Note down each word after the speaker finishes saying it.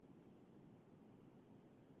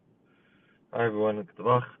Hi everyone, good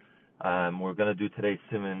luck. We're going to do today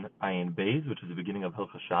Siman Ayin Beis, which is the beginning of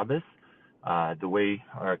Hilchas Shabbos. The way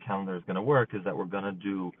our calendar is going to work is that we're going to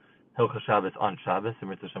do Hilchas Shabbos on Shabbos. And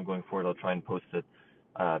Mitzvah Shem going forward, I'll try and post it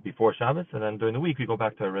before Shabbos, and then during the week we go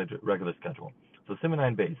back to our regular schedule. So Siman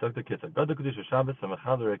Ayin Beis, Dr. Kitzah, God the Kodesh Shabbos,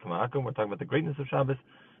 Samachal Rekamakum. We're talking about the greatness of Shabbos.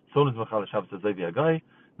 Sonas Machal Shabbos Zevi Agai.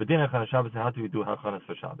 V'din Hachana Shabbos. How do we do Hachanas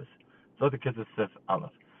for Shabbos? Dr. Kitzah Seif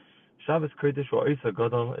Aleph. Shabbos Kodesh or Isa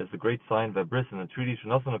Gadol is the great sign that bris in the treaty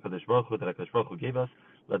Shenosan Kadosh Baruch Hu that Kadosh Baruch Hu gave us.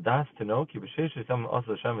 Ladas to know Ki b'sheish Yisam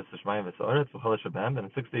also Hashem v'Shmayim v'Sa'aretz v'Chol Shabam. And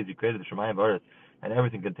in 6 days He created the Shemayim v'Aretz and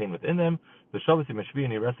everything contained within them. The Shabbos He Meshvi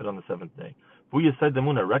and He rested on the 7th day. Hu Yisayid the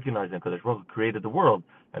Munah, recognizing Kadosh Baruch Hu created the world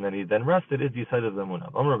and then He then rested, is the Yisayid of the Munah.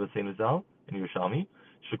 Amar Rabbeinu Zal in Yerushalmi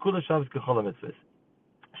Shekula Shabbos Kechol HaMitzvahs.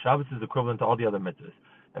 Shabbos is equivalent to all the other mitzvahs,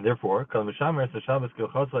 and therefore Kol Mishamer Es Shabbos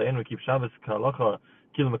Kechol and we keep Shabbos Kalacha.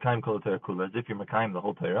 Kilo Mekayim Kol Torah Kula, as if you're Mekayim the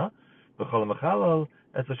whole Torah. V'chol Mechalal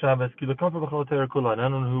Es Shabbos Kilo Kafar B'chol Torah Kula, and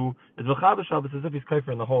anyone who is Mechaber Shabbos as if he's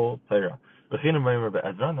Kafir in the whole Torah. V'chinim V'yimer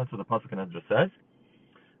Be'ezra, and that's what the pasuk in Ezra says.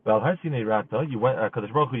 V'al Har Sinai Rata, you went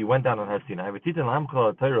Kadosh Baruch Hu, you went down on Har Sinai. V'titin Lam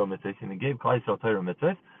Kol Torah Mitzvahs, and he gave Klal Yisrael Torah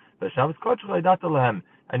Mitzvahs. V'Shabbos Kodesh Leidata Lehem,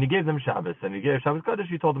 and you gave them Shabbos, and you gave Shabbos Kodesh.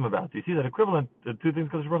 You told them about. So you see that equivalent. The two things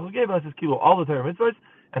Kadosh Baruch Hu gave us is Kilo all the Torah Mitzvahs,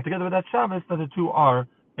 and together with that Shabbos, that the two are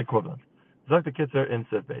equivalent. Zok the Kitzer in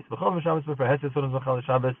Seif Beis. V'chol Shabbos b'far Hesia, Sonas Machal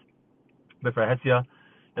Shabbos b'far Hesia,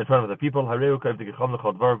 in front of the people. Hareu Kav T'Gichom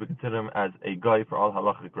L'Chol Dvar, we consider him as a guy for all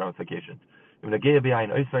halachic ramifications.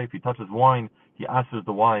 If he touches wine, he answers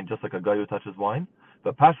the wine just like a guy who touches wine.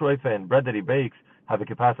 But Pashroife and bread that he bakes have a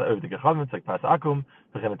capacity over the Gechavim, it's like Pas Akum.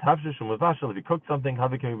 If he cooks something,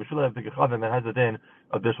 have a B'shula of the Gechavim, and has a din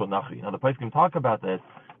of Bishul Nachri. Now the Pais can talk about this,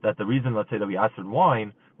 that the reason, let's say, that we answered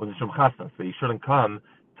wine was a Shum Chasnas, but he shouldn't come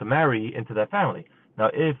to marry into that family. Now,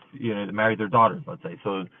 if they marry their daughters, let's say,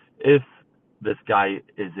 so if this guy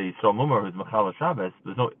is a Shalmumar who's Machal Shabbos,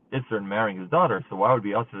 there's no Isser in marrying his daughter, so why would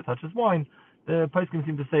we ask to touch his wine? The Paiskim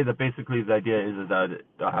seem to say that basically the idea is that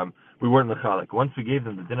we weren't Mechalik. Once we gave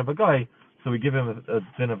them the din of a guy, so we give him a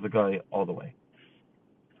din of the guy all the way.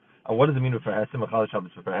 And what does it mean for Hesia, Machal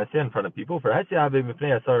Shabbos for Hesia in front of people? For Hesia, Habe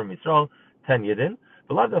Mifnei Asar Misrael, 10 Yidin.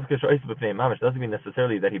 But Lav Dafka Shoyis B'fnei Mamish doesn't mean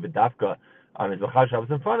necessarily that he bedafka on his Mechal Shabbos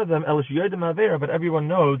in front of them, Elish Yodim Avera, but everyone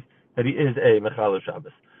knows that he is a Mechal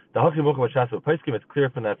Shabbos. The Halchi Mocha Shasa Paiskim, it's clear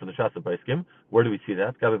from that from the Shasa Paiskim. Where do we see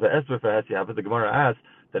that? Gabi Esther for Hesia, but the Gemara asks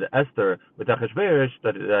that Esther with Achashverosh,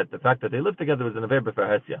 that the fact that they lived together was an Aver for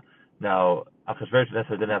Hesia. Now, Achashverosh and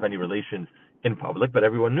Esther didn't have any relations in public, but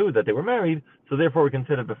everyone knew that they were married, so therefore we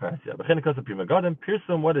considered B'far Hesia. B'chinikos Prima Gadim,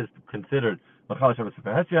 Pirsum, what is considered Mechal Shabbos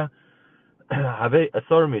B'far Hesia? Have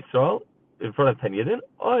Asar Misrael in front of 10 Yidin,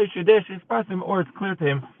 or it's clear to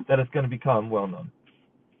him that it's going to become well known.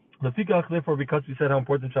 The Fikach, therefore, because we said how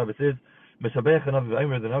important Shabbos is, Meshabech and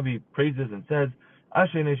the Navi praises and says,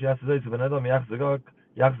 he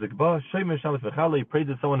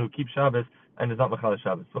praises someone who keeps Shabbos and is not Mechal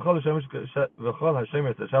Shabbos.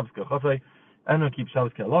 And who keeps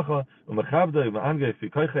Shabbos Ke'alacha, and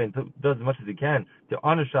does as much as he can to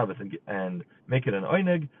honor Shabbos and make it an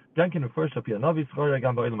oineg. We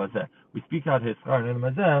speak out his schar in Olam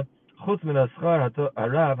Hazeh, chutz min ha-schar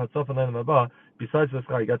harav hatzof in Olam Haba, besides the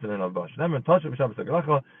schar he gets in Olam Haba. Shneimar touch of Shabbos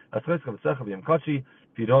Ke'alacha, ascheiska v'secha v'yem kachi.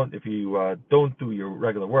 If you don't do your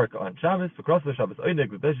regular work on Shabbos, v'kros Shabbos oineg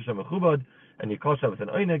v'besh Hashem mechubad, and you call Shabbos an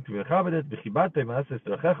oineg to be mechabed it, v'chibate ma'ases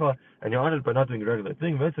terechecha, and you're honored by not doing a regular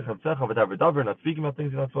thing, v'etzech havtzecha v'davar, not speaking about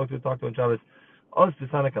things you're not supposed to talk to on Shabbos. Os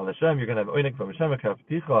tisanek al Hashem, you're going to have oineg from Hashem,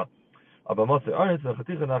 k'havticha, abamotze aretz,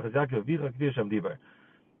 v'chaticha nachas Yaakov, v'cha k'dir Hashem dibar.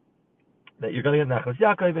 That you're going to get nachas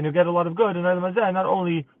Yaakov, and you'll get a lot of good in Olam Hazeh, not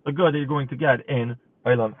only the good that you're going to get in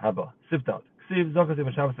Olam Haba. Siftat. You should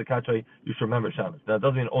remember Shabbos. That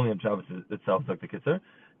doesn't mean only on Shabbos itself, like the Kitzur.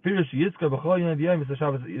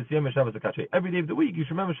 Every day of the week, you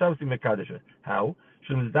should remember Shabbos in Mekadosh. How? If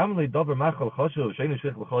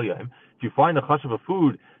you find a chash of a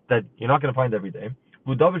food that you're not going to find every day,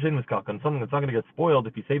 something that's not going to get spoiled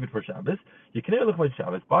if you save it for Shabbos, you can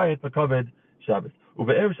Shabbos, buy it, Makaved Shabbos.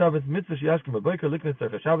 Uve'erev Shabbos, mitzvah sheyashkim b'boker, liknes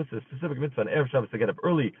tzarech Shabbos, is a specific mitzvah on Erev Shabbos to get up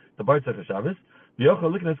early to bar tzarech Shabbos.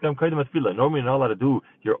 Normally you're not allowed to do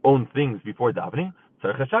your own things before davening.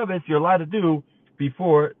 Tzarech Shabbos, you're allowed to do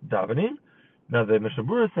before davening. Now the Mishnah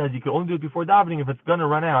Berurah says you can only do it before davening if it's going to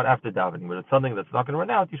run out after davening. But it's something that's not going to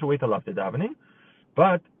run out, you should wait till after davening.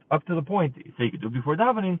 But up to the point, say you could do it before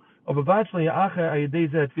davening, don't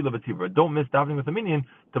miss davening with a minion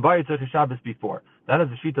to buy your tzarech Shabbos before. That is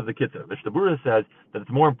the sheet of the Kitzur. The Mishnah Berurah says that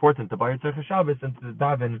it's more important to buy your tzarech Shabbos than to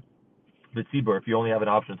daven b'tzibur if you only have an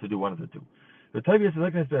option to do one of the two. The Tobias is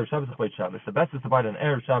looking at Erev Shabbos Chayt Shabbos. The best is to buy it on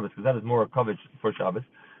Erev Shabbos because that is more coverage for Shabbos.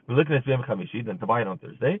 We're looking at Yom Chamishi than to buy it on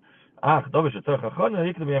Thursday. Something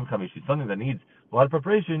that needs a lot of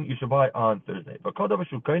preparation, you should buy on Thursday. But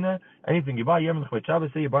anything you buy Yom Chayt Shabbos,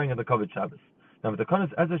 say you're buying at the covered Shabbos. Now, with the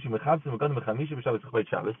Konas Ezra, she mechavsim v'gadam v'chamisha v'Shabbos Chayt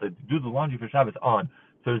Shabbos. They do the laundry for Shabbos on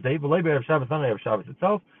Thursday. But later Erev Shabbos, not Erev Shabbos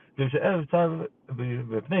itself. Because Erev Shabbos, because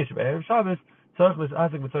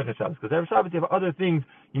Erev Shabbos you have other things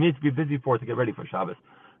you need to be busy for to get ready for Shabbos.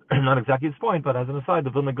 Not exactly this point, but as an aside, the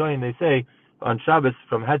Vilna Gaon, they say on Shabbos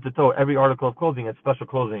from head to toe, every article of clothing had special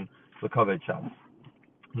clothing for covered Shabbos,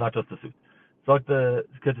 not just the suit. So like the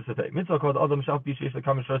Kitzur Sefei. Mitzvah called Adam Shaf Bishish the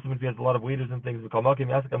common shorts. He has a lot of waiters and things. We call Malkim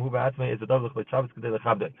Yasakam Huba Atzmei is a Davlich with Shabbos Kedei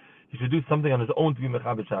Lechabdei. He should do something on his own to be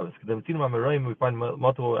Mechabed Shabbos. Because we find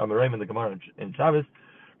multiple Amoraim in the Gemara in Shabbos.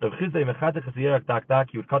 He would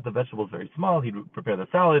cut the vegetables very small. He'd prepare the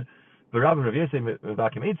salad. The Rabbi Rav Yosef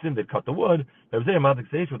vacuum him. They'd cut the wood. Rav Zeh Mazik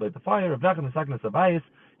Seish would light the fire. Rav Nachman the Saknas Abayis.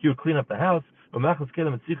 He would clean up the house. He would take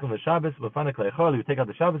out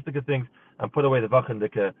the Shabbos stick of things and put away the Vachan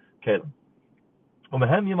Dika Kelim.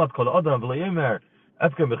 Everyone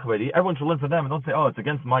should learn from them and don't say, oh, it's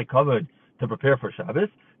against my covered to prepare for Shabbos.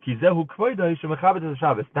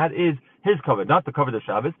 That is his covered, not the covered of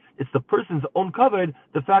Shabbos. It's the person's own covered,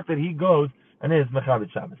 the fact that he goes and is Mechabed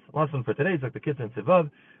Shabbos. Last one for today is like the Kitzur and Tzivav.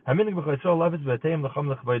 The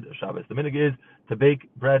minig is to bake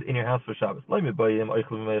bread in your house for Shabbos.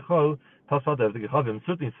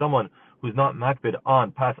 Certainly someone who's not makbid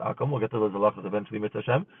on Pas Akum, we'll get to those halachas eventually, Mitzvah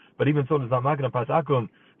Hashem, but even someone who's not makbid on Pas Akum,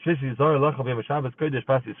 then it's certainly in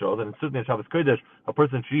Shabbos Kodesh, a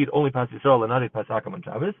person should eat only Pas Yisrael and not eat Pas Akum on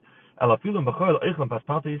Shabbos.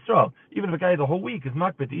 Even if a guy the whole week is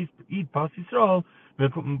makbid to eat Pas Yisrael,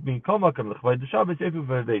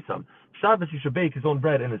 Shabbos he should bake his own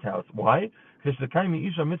bread in his house. Why? That the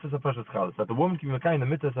woman can be mekayim the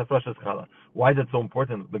mitzvah hafrashas challah. Why is that so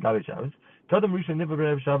important? The Gabi Shabbos. Adam Rishon niver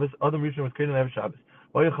Erev Shabbos. Adam Rishon was created on Erev Shabbos.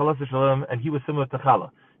 And he was similar to challah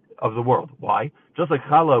of the world. Why? Just like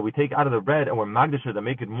challah, we take out of the bread and we're magdasher to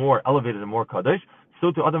make it more elevated and more kaddish.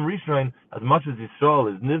 So to Adam Rishon, as much as Yisrael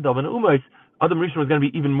is nivdal and umais, Adam Rishon was going to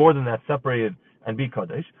be even more than that, separated and be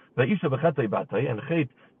kaddish. The isha b'chetay batay and chait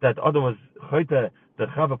that Adam was chayte, that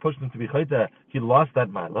Chava pushed him to be chayte, he lost that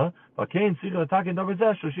mila. So she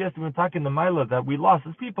has to be attacking the mila that we lost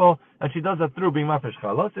as people, and she does that through being mafresh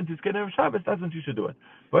chala. Since it's Kedem Shabbos, that's when she should do it.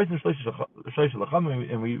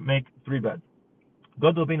 And we make 3 beds.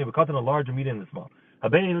 Godel b'nei we cut in a large and medium and small.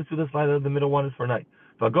 Habeni let's do this slide. The middle one is for night.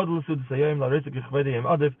 The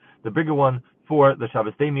bigger one for the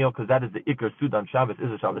Shabbos day meal, because that is the Iker Sudan Shabbos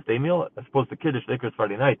is a Shabbos day meal, as opposed to Kiddush, the Iker is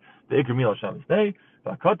Friday night, the Iker meal is Shabbos day.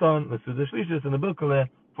 Let's do the Shlishis and the Bilkale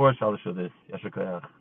for Shalosh Shabbos. Yashar Koyach.